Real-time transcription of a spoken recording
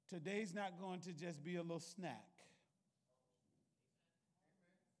Today's not going to just be a little snack.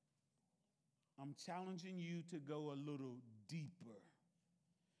 I'm challenging you to go a little deeper.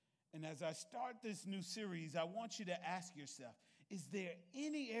 And as I start this new series, I want you to ask yourself, is there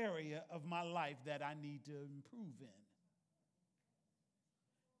any area of my life that I need to improve in?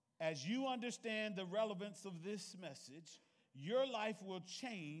 As you understand the relevance of this message, your life will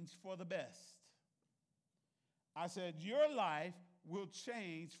change for the best. I said, your life will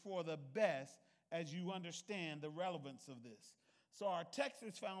change for the best as you understand the relevance of this. So our text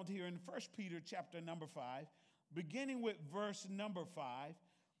is found here in 1 Peter chapter number 5, beginning with verse number 5.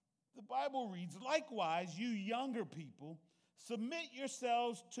 The Bible reads, likewise, you younger people, submit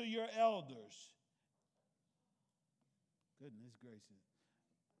yourselves to your elders. Goodness gracious.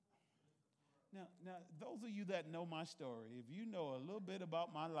 Now, those of you that know my story, if you know a little bit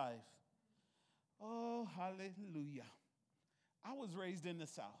about my life, oh, hallelujah. I was raised in the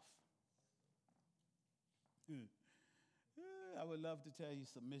South. I would love to tell you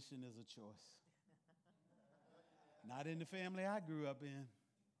submission is a choice. Not in the family I grew up in.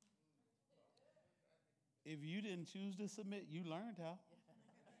 If you didn't choose to submit, you learned how.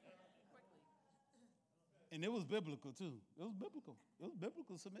 And it was biblical too. It was biblical. It was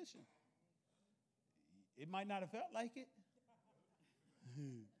biblical submission. It might not have felt like it.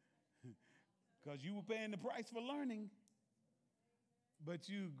 Because you were paying the price for learning. But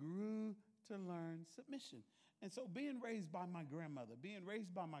you grew to learn submission. And so being raised by my grandmother,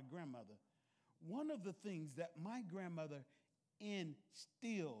 one of the things that my grandmother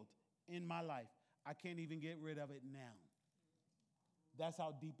instilled in my life, I can't even get rid of it now. That's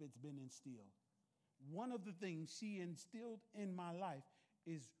how deep it's been instilled. One of the things she instilled in my life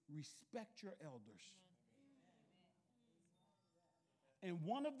is respect your elders. And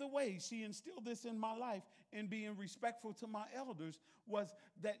one of the ways she instilled this in my life in being respectful to my elders was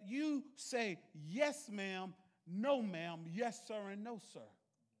that you say, yes, ma'am, no, ma'am, yes, sir, and no, sir.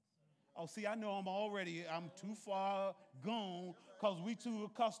 Oh, see, I know I'm too far gone because we too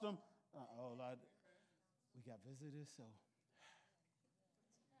accustomed. Lord, we got visitors, so.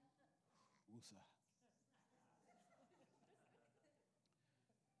 Woosah.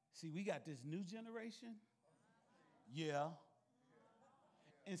 See, we got this new generation. Yeah.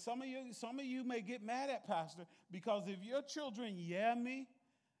 And some of you may get mad at Pastor because if your children yeah me,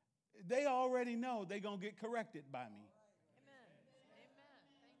 they already know they're going to get corrected by me. Amen. Thank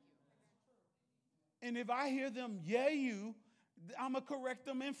you. And if I hear them yeah you, I'm going to correct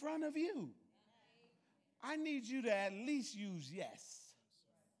them in front of you. I need you to at least use yes.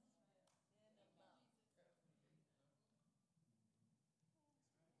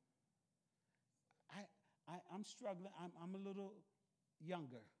 I'm struggling. I'm a little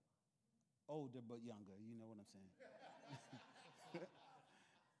younger. Older, but younger. You know what I'm saying?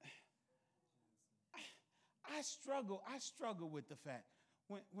 I struggle with the fact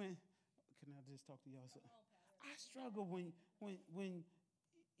when can I just talk to y'all? I struggle when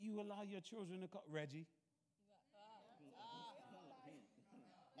you allow your children to call Reggie.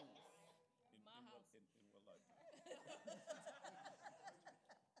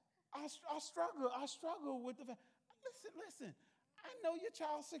 I struggle with the fact. Listen. I know your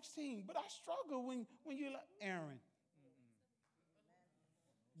child's 16, but I struggle when you're like Aaron.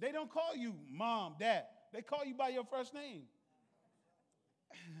 They don't call you mom, dad. They call you by your first name.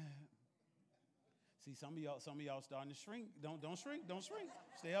 See, some of y'all starting to shrink. Don't shrink.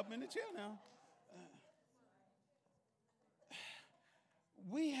 Stay up in the chair now.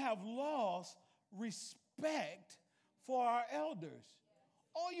 We have lost respect for our elders.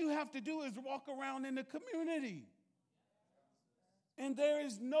 All you have to do is walk around in the community. And there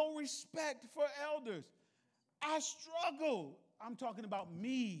is no respect for elders. I struggle. I'm talking about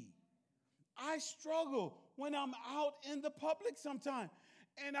me. I struggle when I'm out in the public sometime.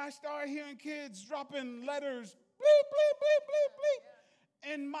 And I start hearing kids dropping letters, bleep, bleep, bleep, bleep,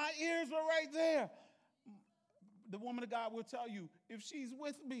 bleep. And my ears are right there. The woman of God will tell you, if she's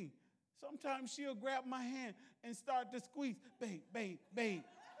with me, sometimes she'll grab my hand and start to squeeze. Babe.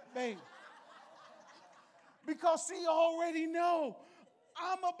 Because she already know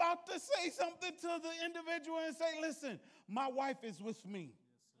I'm about to say something to the individual and say, listen, my wife is with me.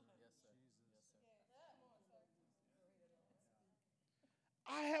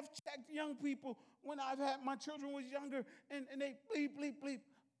 I have checked young people when I've had my children was younger and they bleep, bleep, bleep.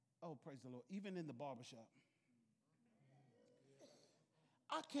 Oh, praise the Lord. Even in the barbershop.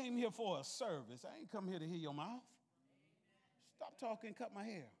 I came here for a service. I ain't come here to hear your mouth. Stop talking, cut my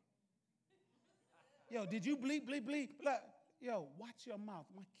hair. Yo, did you bleep, bleep, bleep? Yo, watch your mouth.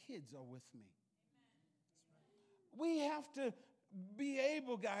 My kids are with me. We have to be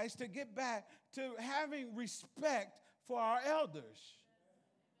able, guys, to get back to having respect for our elders.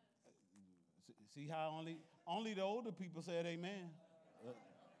 See how only the older people said amen.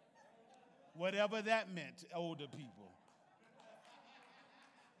 Whatever that meant, older people.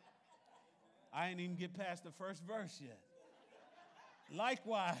 I ain't even get past the first verse yet.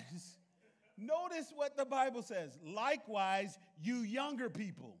 Likewise, notice what the Bible says. Likewise, you younger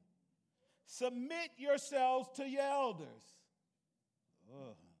people, submit yourselves to your elders.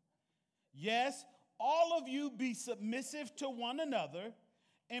 Ugh. Yes, all of you be submissive to one another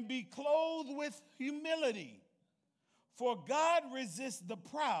and be clothed with humility. For God resists the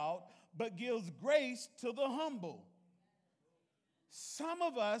proud, but gives grace to the humble. Some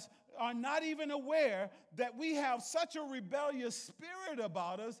of us are not even aware that we have such a rebellious spirit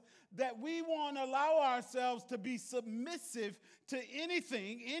about us that we won't allow ourselves to be submissive to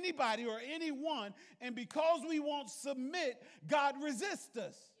anything, anybody, or anyone. And because we won't submit, God resists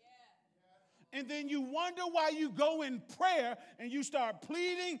us. And then you wonder why you go in prayer and you start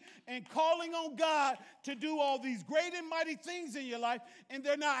pleading and calling on God to do all these great and mighty things in your life, and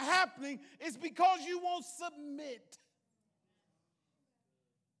they're not happening. It's because you won't submit.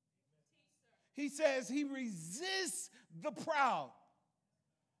 He says he resists the proud.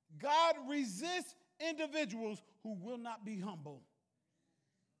 God resists individuals who will not be humble.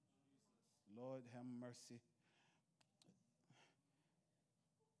 Lord, have mercy.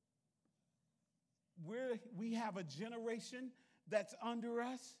 We have a generation that's under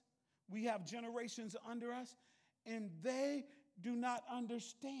us. We have generations under us, and they do not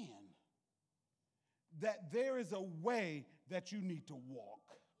understand that there is a way that you need to walk.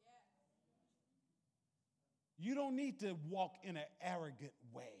 You don't need to walk in an arrogant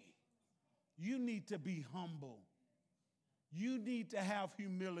way. You need to be humble. You need to have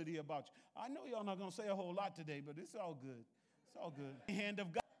humility about you. I know y'all not going to say a whole lot today, but it's all good. It's all good. Hand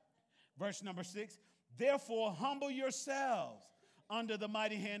of God. Verse number 6, therefore humble yourselves under the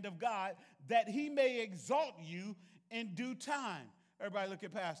mighty hand of God, that he may exalt you in due time. Everybody look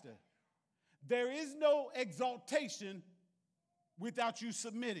at Pastor. There is no exaltation without you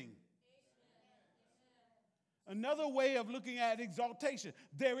submitting. Another way of looking at exaltation,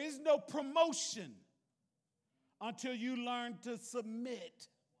 there is no promotion until you learn to submit.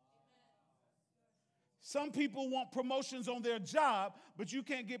 Some people want promotions on their job, but you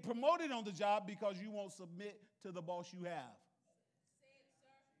can't get promoted on the job because you won't submit to the boss you have.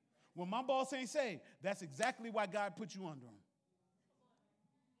 When my boss ain't saved, that's exactly why God put you under him.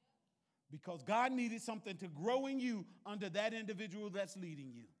 Because God needed something to grow in you under that individual that's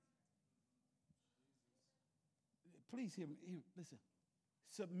leading you. Please hear me. Listen.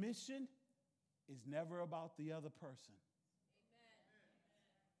 Submission is never about the other person.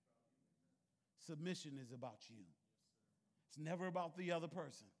 Submission is about you. It's never about the other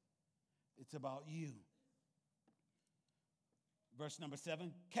person. It's about you. Verse number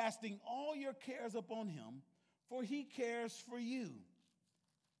 7, casting all your cares upon him, for he cares for you.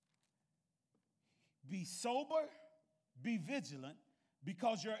 Be sober, be vigilant,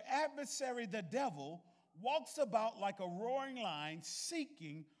 because your adversary, the devil, walks about like a roaring lion,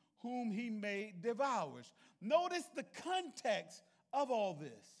 seeking whom he may devour. Notice the context of all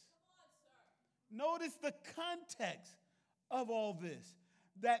this. Notice the context of all this,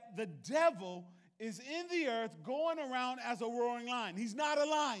 that the devil is in the earth going around as a roaring lion. He's not a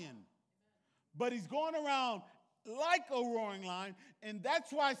lion, but he's going around like a roaring lion, and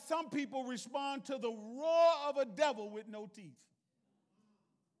that's why some people respond to the roar of a devil with no teeth.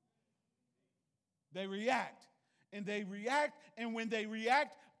 They react, and when they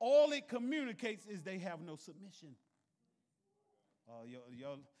react, all it communicates is they have no submission.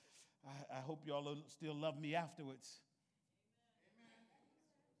 Y'all, I hope y'all still love me afterwards.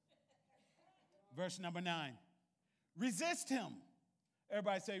 Verse number 9. Resist him.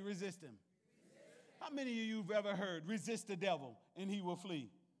 Everybody say resist him. How many of you have ever heard resist the devil and he will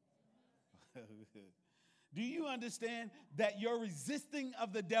flee? Do you understand that your resisting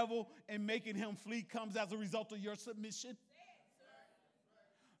of the devil and making him flee comes as a result of your submission?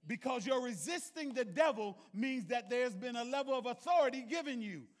 Because you're resisting the devil means that there's been a level of authority given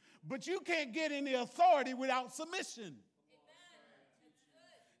you. But you can't get any authority without submission.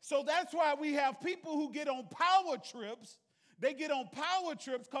 So that's why we have people who get on power trips. They get on power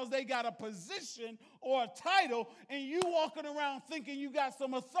trips because they got a position or a title, and you walking around thinking you got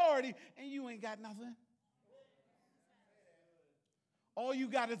some authority, and you ain't got nothing. All you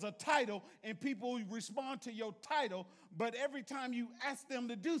got is a title, and people respond to your title, but every time you ask them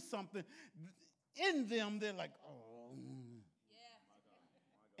to do something, in them, they're like, oh.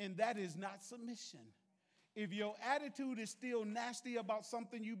 And that is not submission. If your attitude is still nasty about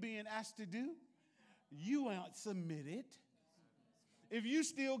something you being asked to do, you aren't submitted. If you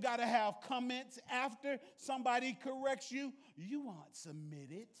still got to have comments after somebody corrects you, you aren't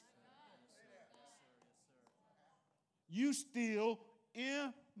submitted. You still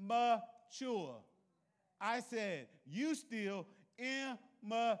immature. I said, you still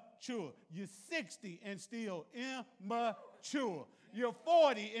immature. You're 60 and still immature. You're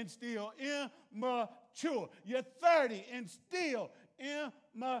 40 and still immature. You're 30 and still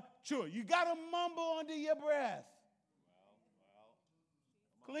immature. You got to mumble under your breath.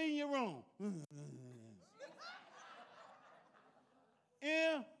 Clean your room.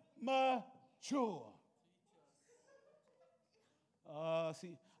 Immature.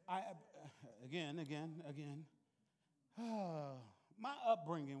 See, again. My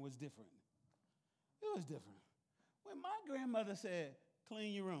upbringing was different. It was different. When my grandmother said,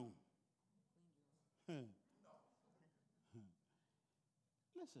 clean your room.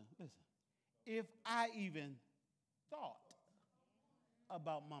 Listen. If I even thought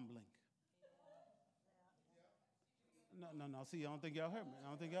about mumbling. No. See, I don't think y'all heard me.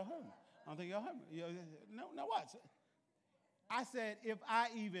 No, watch. I said, if I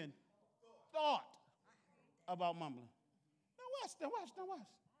even thought about mumbling. Now watch.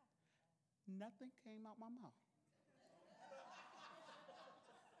 Nothing came out my mouth.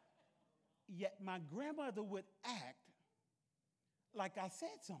 Yet my grandmother would act like I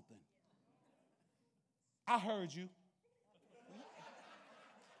said something. I heard you.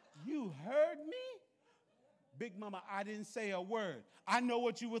 You heard me? Big Mama, I didn't say a word. I know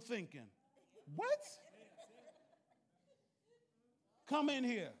what you were thinking. What? Come in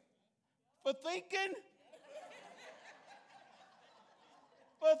here. For thinking?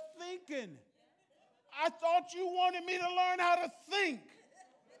 For thinking. I thought you wanted me to learn how to think.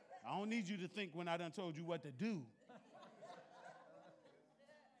 I don't need you to think when I done told you what to do.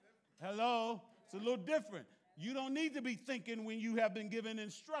 Hello? It's a little different. You don't need to be thinking when you have been given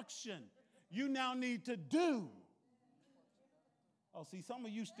instruction. You now need to do. Oh, see, some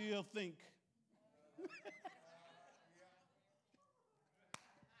of you still think.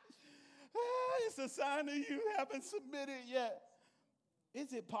 It's a sign that you haven't submitted yet.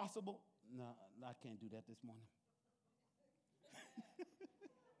 Is it possible? No, I can't do that this morning.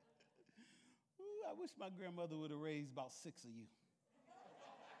 Ooh, I wish my grandmother would have raised about 6 of you.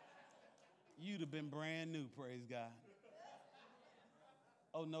 You'd have been brand new, praise God.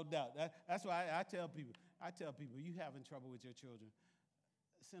 Oh, no doubt. That's why I tell people, you having trouble with your children,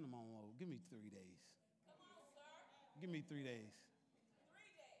 send them on over. Give me 3 days. Come on, sir. Give me 3 days. 3 days.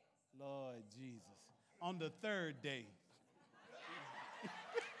 Lord Jesus. On the 3rd day.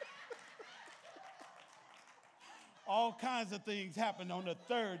 All kinds of things happen on the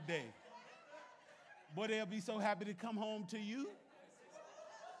 3rd day. Boy, they'll be so happy to come home to you.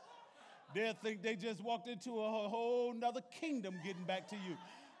 They'll think they just walked into a whole nother kingdom getting back to you.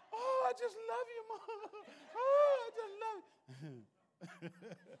 Oh, I just love you, Mom. Oh, I just love you.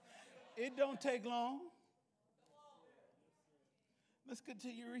 It don't take long. Let's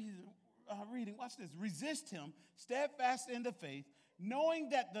continue reading. Watch this. Resist him, steadfast in the faith, knowing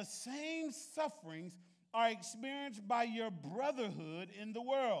that the same sufferings are experienced by your brotherhood in the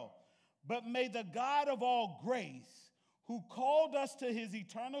world. But may the God of all grace, who called us to his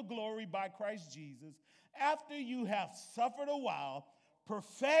eternal glory by Christ Jesus, after you have suffered a while,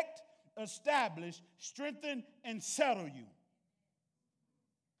 perfect, establish, strengthen, and settle you.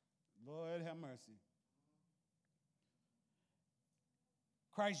 Lord have mercy.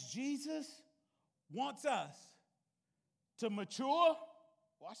 Christ Jesus wants us to mature,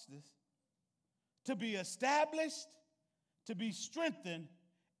 watch this, to be established, to be strengthened,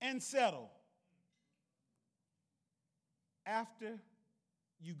 and settled. After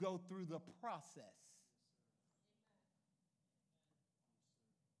you go through the process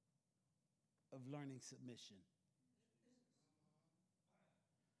of learning submission.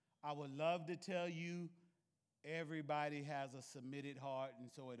 I would love to tell you everybody has a submitted heart, and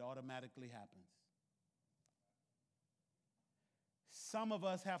so it automatically happens. Some of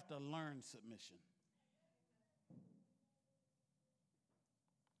us have to learn submission.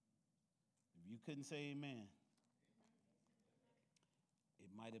 If you couldn't say amen, it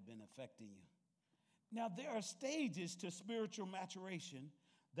might have been affecting you. Now, there are stages to spiritual maturation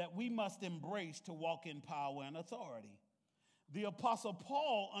that we must embrace to walk in power and authority. The Apostle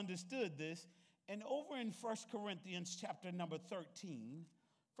Paul understood this, and over in 1 Corinthians chapter number 13,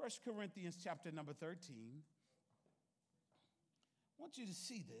 I want you to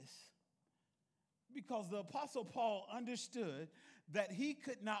see this. Because the Apostle Paul understood that he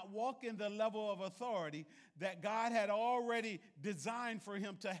could not walk in the level of authority that God had already designed for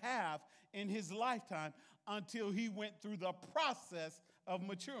him to have in his lifetime until he went through the process of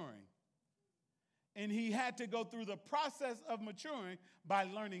maturing. And he had to go through the process of maturing by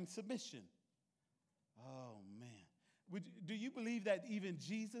learning submission. Oh, man. Do you believe that even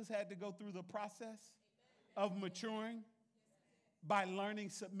Jesus had to go through the process of maturing by learning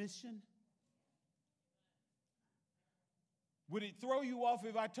submission? Would it throw you off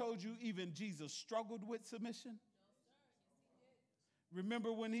if I told you even Jesus struggled with submission?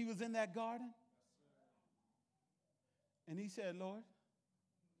 Remember when he was in that garden? And he said, Lord,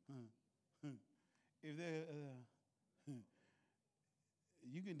 if there,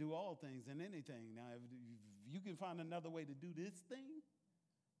 you can do all things and anything. Now, if you can find another way to do this thing,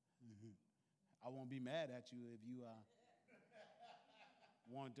 I won't be mad at you if you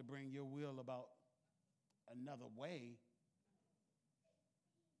want to bring your will about another way.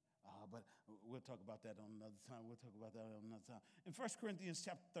 But we'll talk about that on another time. In 1 Corinthians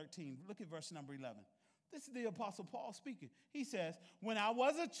chapter 13, look at verse number 11. This is the Apostle Paul speaking. He says, when I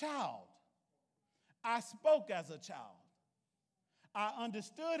was a child, I spoke as a child. I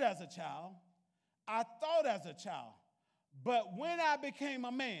understood as a child. I thought as a child. But when I became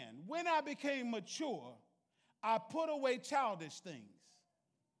a man, when I became mature, I put away childish things.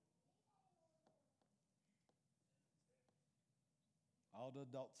 All the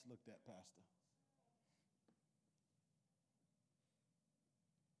adults looked at Pastor.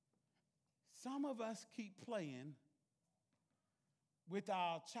 Some of us keep playing with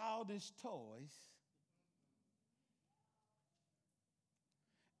our childish toys,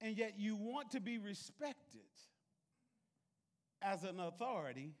 and yet you want to be respected as an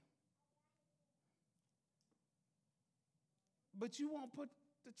authority, but you won't put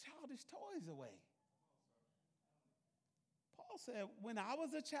the childish toys away. Paul said, when I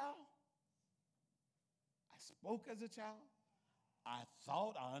was a child, I spoke as a child. I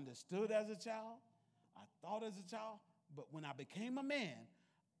thought, I understood as a child. I thought as a child. But when I became a man,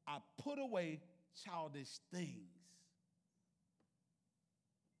 I put away childish things.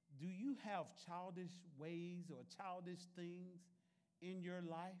 Do you have childish ways or childish things in your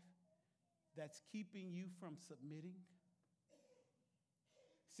life that's keeping you from submitting?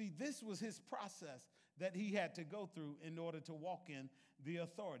 See, this was his process that he had to go through in order to walk in the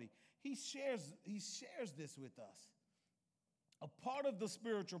authority. He shares this with us. A part of the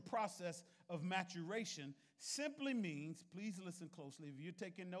spiritual process of maturation simply means, please listen closely. If you're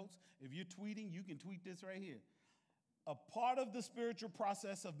taking notes, if you're tweeting, you can tweet this right here. A part of the spiritual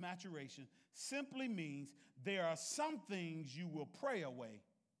process of maturation simply means there are some things you will pray away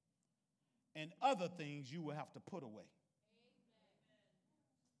and other things you will have to put away.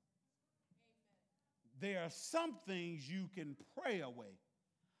 There are some things you can pray away,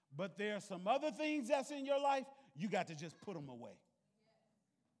 but there are some other things that's in your life, you got to just put them away.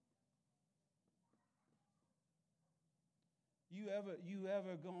 You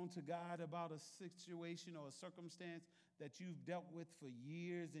ever gone to God about a situation or a circumstance that you've dealt with for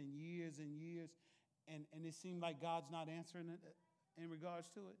years and years and years, and it seemed like God's not answering it in regards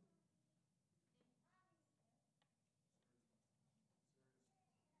to it?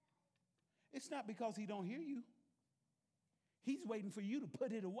 It's not because he don't hear you. He's waiting for you to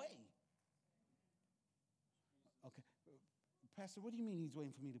put it away. Okay. Pastor, what do you mean he's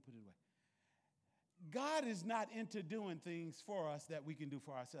waiting for me to put it away? God is not into doing things for us that we can do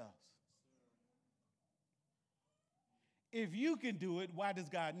for ourselves. If you can do it, why does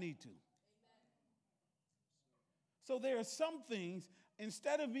God need to? So there are some things,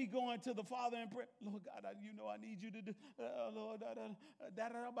 instead of me going to the Father and pray, Lord God, I need you to do, Lord, and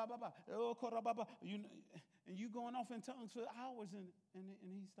you going off in tongues for hours, and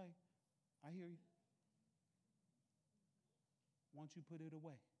he's like, I hear you. Won't you put it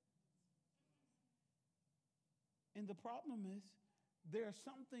away? And the problem is, there are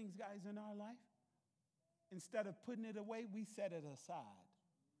some things, guys, in our life, instead of putting it away, we set it aside.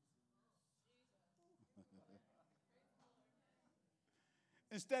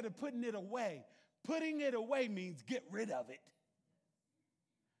 Instead of putting it away means get rid of it.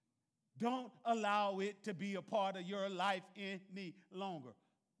 Don't allow it to be a part of your life any longer.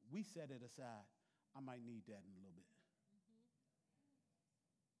 We set it aside. I might need that in a little bit.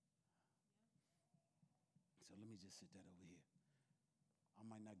 So let me just sit that over here. I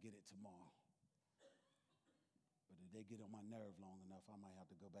might not get it tomorrow. But if they get on my nerve long enough, I might have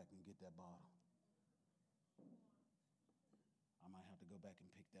to go back and get that bottle. I might have to go back and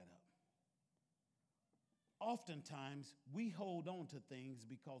pick that up. Oftentimes, we hold on to things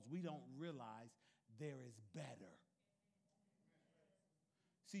because we don't realize there is better.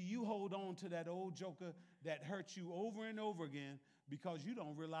 See, you hold on to that old joker that hurts you over and over again because you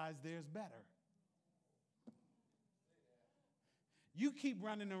don't realize there's better. You keep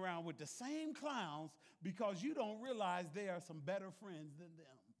running around with the same clowns because you don't realize there are some better friends than them.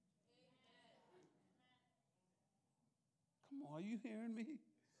 Come on, are you hearing me?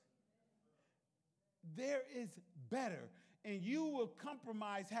 There is better. And you will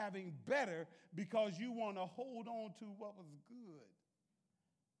compromise having better because you want to hold on to what was good.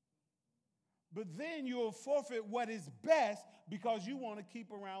 But then you'll forfeit what is best because you want to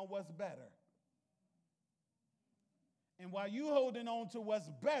keep around what's better. And while you're holding on to what's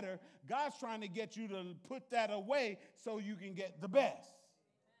better, God's trying to get you to put that away so you can get the best.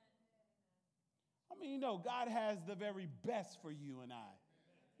 I mean, you know, God has the very best for you and I.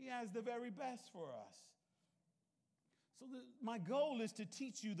 He has the very best for us. So my goal is to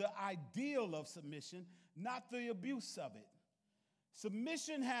teach you the ideal of submission, not the abuse of it.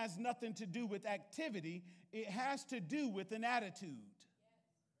 Submission has nothing to do with activity. It has to do with an attitude.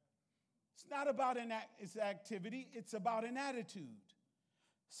 It's not about its activity. It's about an attitude.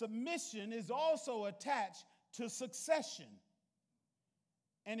 Submission is also attached to succession.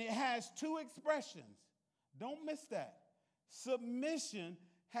 And it has two expressions. Don't miss that. Submission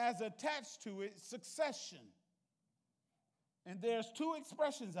has attached to it succession. And there's two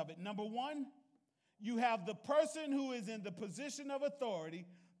expressions of it. Number one, you have the person who is in the position of authority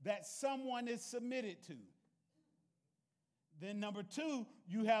that someone is submitted to. Then number two,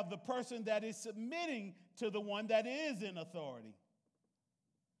 you have the person that is submitting to the one that is in authority.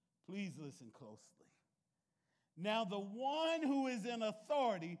 Please listen closely. Now, the one who is in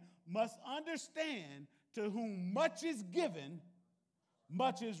authority must understand to whom much is given,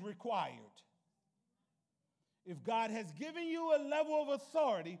 much is required. If God has given you a level of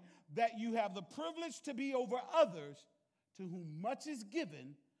authority that you have the privilege to be over others, to whom much is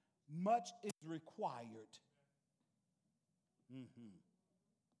given, much is required. Mm-hmm.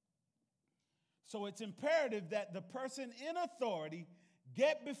 So it's imperative that the person in authority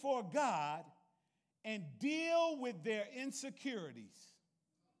get before God and deal with their insecurities.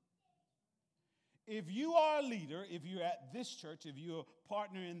 If you are a leader, if you're at this church, if you're a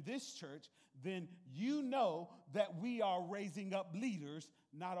partner in this church, then you know that we are raising up leaders,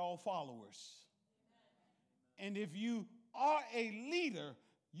 not all followers. And if you are a leader,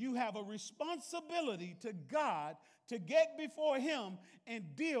 you have a responsibility to God to get before Him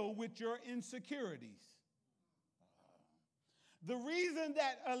and deal with your insecurities. The reason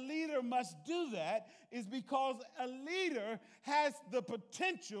that a leader must do that is because a leader has the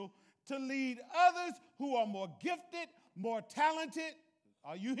potential to lead others who are more gifted, more talented.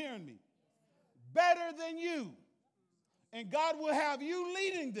 Are you hearing me? Better than you. And God will have you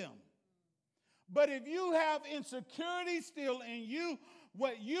leading them. But if you have insecurity still in you,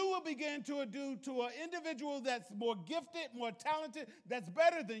 what you will begin to do to an individual that's more gifted, more talented, that's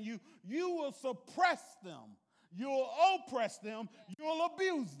better than you, you will suppress them. You'll oppress them. You'll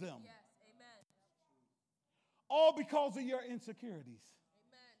abuse them. Yes, amen. All because of your insecurities.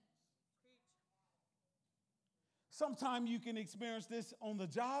 Amen. Preach. Sometimes you can experience this on the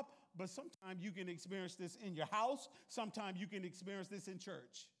job, but sometimes you can experience this in your house. Sometimes you can experience this in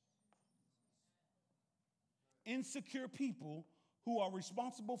church. Insecure people who are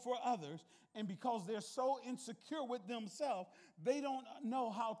responsible for others, and because they're so insecure with themselves, they don't know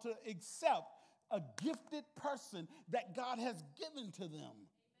how to accept a gifted person that God has given to them. Amen.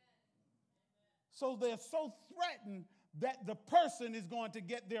 So they're so threatened that the person is going to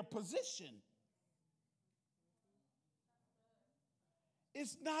get their position.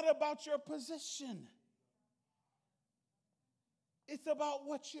 It's not about your position. It's about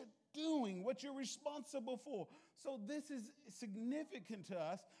what you're doing, what you're responsible for. So this is significant to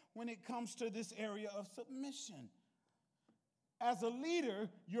us when it comes to this area of submission. As a leader,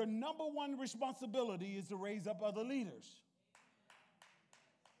 your number one responsibility is to raise up other leaders.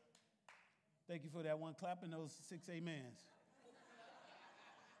 Thank you for that one clap and those 6 amens.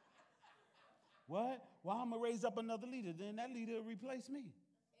 What? Well, I'm going to raise up another leader. Then that leader will replace me.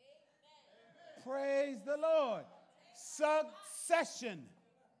 Amen. Praise the Lord. Succession.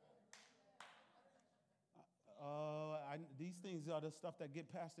 These things are the stuff that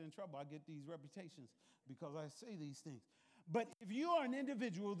get pastor in trouble. I get these reputations because I say these things. But if you are an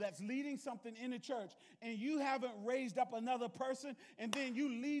individual that's leading something in a church and you haven't raised up another person and then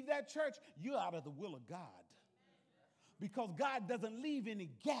you leave that church, you're out of the will of God. Because God doesn't leave any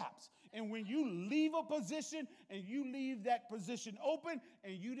gaps. And when you leave a position and you leave that position open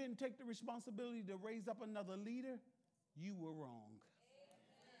and you didn't take the responsibility to raise up another leader, you were wrong.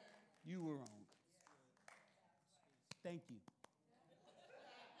 You were wrong. Thank you.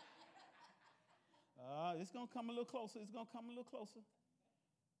 It's going to come a little closer. It's going to come a little closer.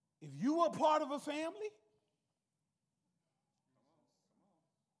 If you were part of a family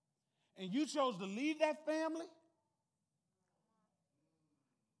and you chose to leave that family,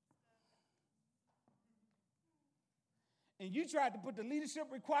 and you tried to put the leadership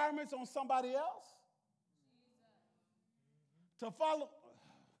requirements on somebody else to follow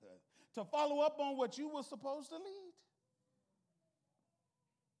up on what you were supposed to lead,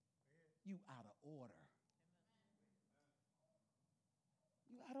 you out of order.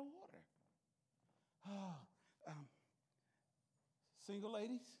 You out of order. Single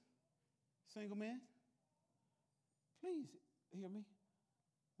ladies, single men, please hear me.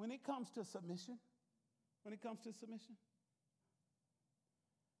 When it comes to submission,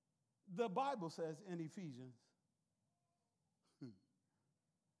 the Bible says in Ephesians,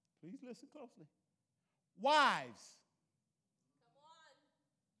 please listen closely. Wives. Come on.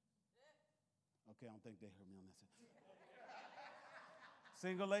 Okay, I don't think they heard me on that side.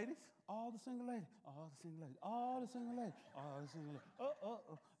 Single ladies, all the single ladies, all the single ladies, all the single ladies, all the single ladies.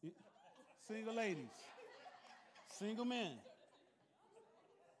 Single ladies, single men,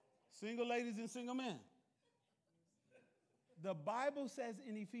 single ladies and single men. The Bible says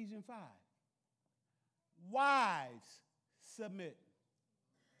in Ephesians 5, wives, submit.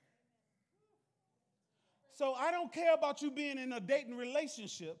 So I don't care about you being in a dating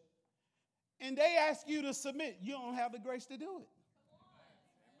relationship and they ask you to submit. You don't have the grace to do it.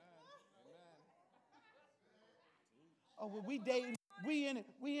 Oh, well, we dating, we in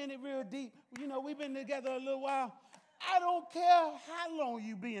it real deep. You know, we've been together a little while. I don't care how long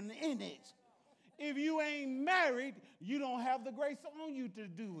you been in it. If you ain't married, you don't have the grace on you to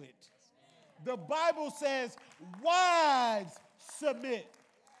do it. The Bible says, wives, submit.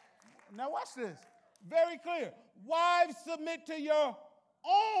 Now watch this. Very clear. Wives, submit to your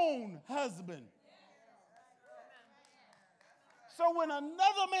own husband. So when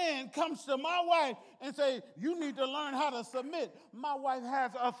another man comes to my wife and say, you need to learn how to submit, my wife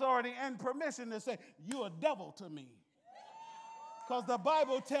has authority and permission to say, you're a devil to me. Because the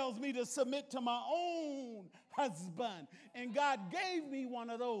Bible tells me to submit to my own husband. And God gave me one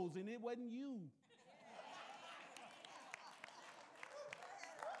of those, and it wasn't you.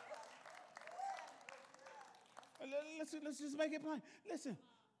 Let's just make it plain. Listen,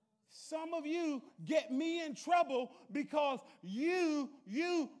 some of you get me in trouble because you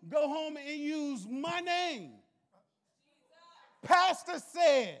go home and use my name. Pastor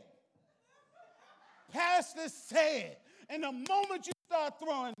said. And the moment you start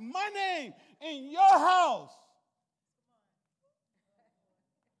throwing my name in your house,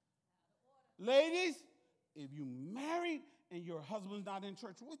 ladies, if you married and your husband's not in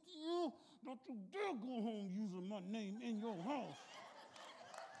church with you, don't you dare go home using my name in your house.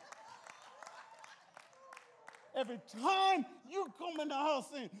 Every time you come in the house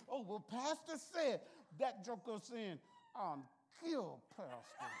saying, oh, well, Pastor said, that joker saying, I'm killed,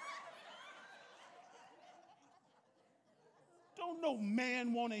 Pastor. Don't no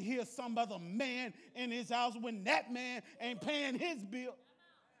man want to hear some other man in his house when that man ain't paying his bill.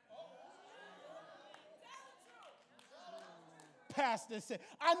 Pastor said,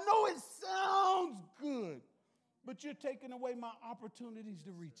 I know it sounds good, but you're taking away my opportunities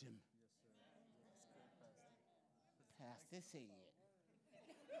to reach him. Pastor said.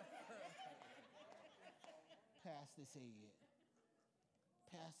 Pastor said.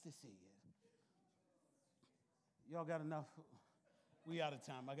 Pastor said. Y'all got enough? We out of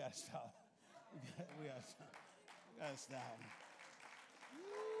time. I got to stop. We out of time. We got to stop.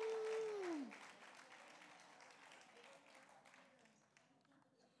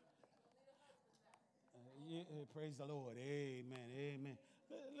 Praise the Lord. Amen. Amen.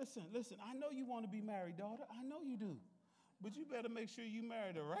 Listen. I know you want to be married, daughter. I know you do. But you better make sure you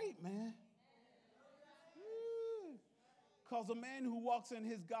marry the right man. Because a man who walks in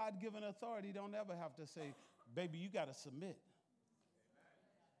his God-given authority don't ever have to say, baby, you got to submit.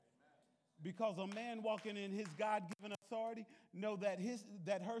 Because a man walking in his God-given authority know that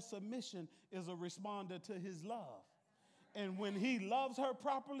her submission is a responder to his love. And when he loves her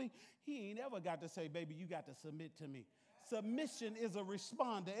properly, he ain't ever got to say, baby, you got to submit to me. Submission is a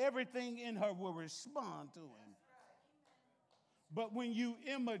responder. Everything in her will respond to him. But when you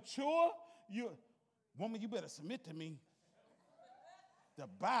immature, woman, you better submit to me. The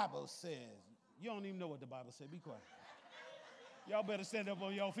Bible says, you don't even know what the Bible says. Be quiet. Y'all better stand up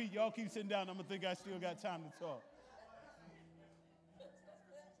on your feet. Y'all keep sitting down. I'm going to think I still got time to talk.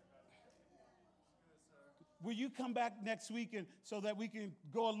 Will you come back next week and so that we can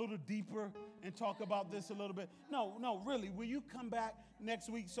go a little deeper and talk about this a little bit? No, really. Will you come back next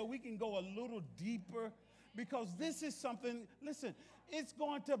week so we can go a little deeper? Because this is something, listen, it's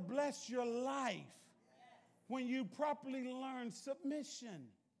going to bless your life when you properly learn submission.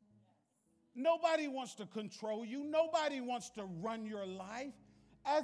 Nobody wants to control you. Nobody wants to run your life.